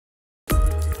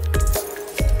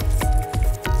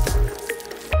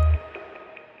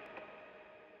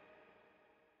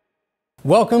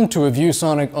Welcome to a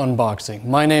ViewSonic unboxing.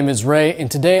 My name is Ray, and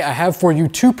today I have for you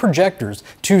two projectors,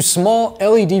 two small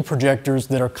LED projectors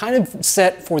that are kind of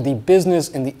set for the business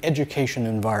and the education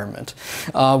environment.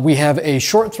 We have a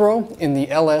short throw in the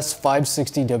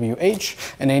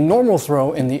LS560WH and a normal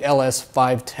throw in the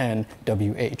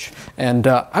LS510WH. And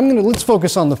let's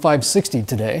focus on the 560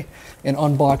 today and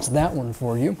unbox that one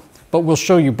for you, but we'll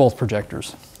show you both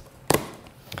projectors.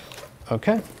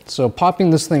 Okay, so popping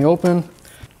this thing open,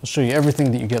 I'll show you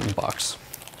everything that you get in the box.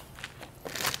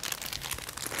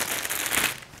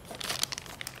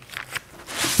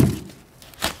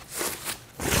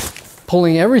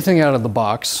 Pulling everything out of the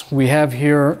box, we have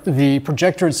here the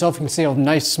projector itself. You can see how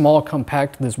nice, small,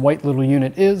 compact this white little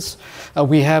unit is.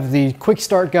 We have the quick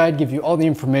start guide, give you all the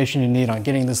information you need on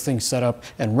getting this thing set up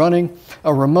and running.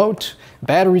 A remote,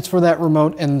 batteries for that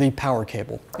remote, and the power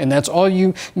cable. And that's all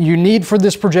you need for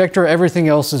this projector. Everything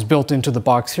else is built into the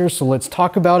box here, so let's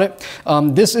talk about it.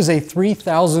 This is a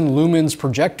 3000 lumens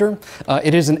projector.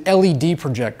 It is an LED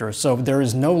projector, so there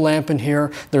is no lamp in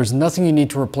here. There's nothing you need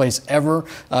to replace ever.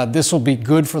 This will be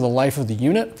good for the life of the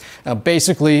unit.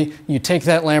 Basically, you take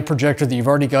that lamp projector that you've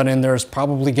already got in there, it's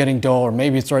probably getting dull, or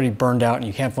maybe it's already burned out and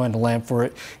you can't find a lamp for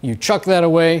it. You chuck that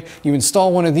away, you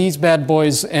install one of these bad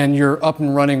boys, and you're up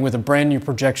and running with a brand new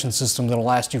projection system that'll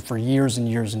last you for years and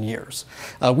years and years.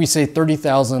 We say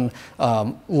 30,000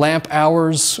 lamp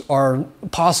hours are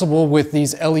possible with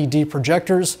these LED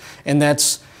projectors, and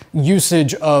that's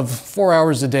usage of 4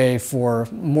 hours a day for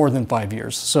more than 5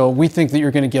 years. So we think that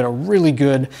you're going to get a really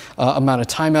good amount of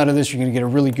time out of this. You're going to get a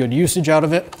really good usage out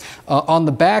of it. On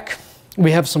the back,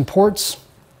 we have some ports.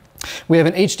 We have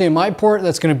an HDMI port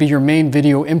that's going to be your main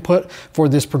video input for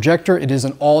this projector. It is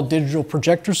an all digital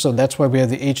projector, so that's why we have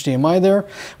the HDMI there.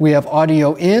 We have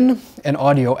audio in and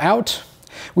audio out.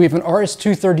 We have an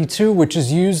RS-232, which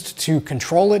is used to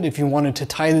control it if you wanted to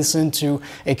tie this into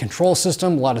a control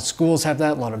system. A lot of schools have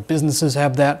that, a lot of businesses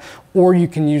have that, or you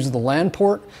can use the LAN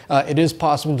port. It is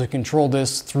possible to control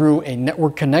this through a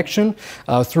network connection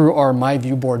through our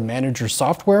MyViewBoard Manager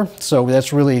software, so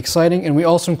that's really exciting. And we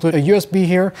also include a USB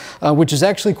here, which is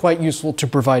actually quite useful to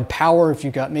provide power if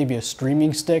you've got maybe a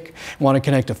streaming stick, want to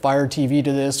connect a Fire TV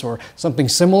to this or something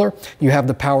similar. You have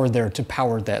the power there to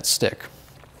power that stick.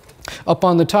 Up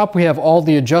on the top, we have all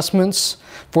the adjustments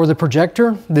for the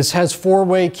projector. This has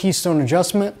 4-way keystone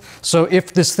adjustment. So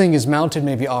if this thing is mounted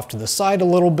maybe off to the side a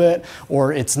little bit,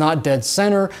 or it's not dead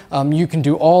center, you can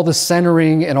do all the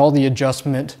centering and all the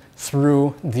adjustment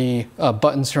through the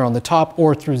buttons here on the top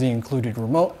or through the included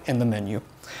remote and the menu.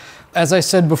 As I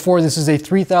said before, this is a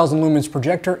 3000 lumens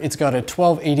projector. It's got a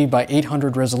 1280 by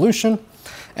 800 resolution.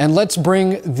 And let's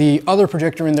bring the other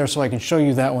projector in there so I can show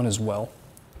you that one as well.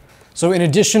 So in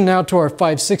addition now to our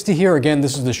 560 here, again,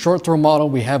 this is the short throw model.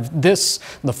 We have this,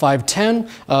 the 510,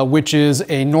 which is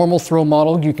a normal throw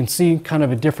model. You can see kind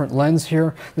of a different lens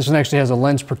here. This one actually has a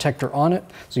lens protector on it.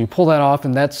 So you pull that off,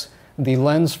 and that's the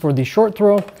lens for the short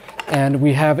throw. And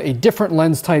we have a different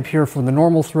lens type here for the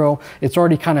normal throw. It's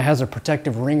already kind of has a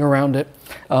protective ring around it.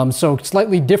 So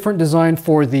slightly different design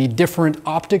for the different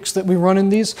optics that we run in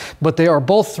these, but they are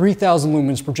both 3000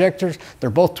 lumens projectors. They're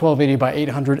both 1280 by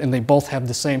 800, and they both have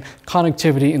the same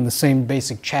connectivity and the same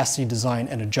basic chassis design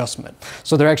and adjustment.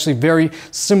 So they're actually very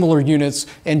similar units,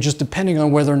 and just depending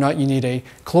on whether or not you need a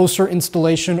closer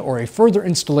installation or a further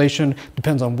installation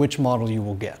depends on which model you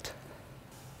will get.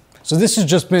 So this has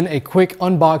just been a quick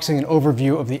unboxing and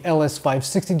overview of the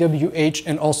LS560WH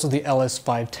and also the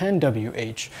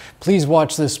LS510WH. Please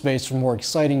watch this space for more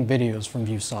exciting videos from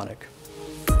ViewSonic.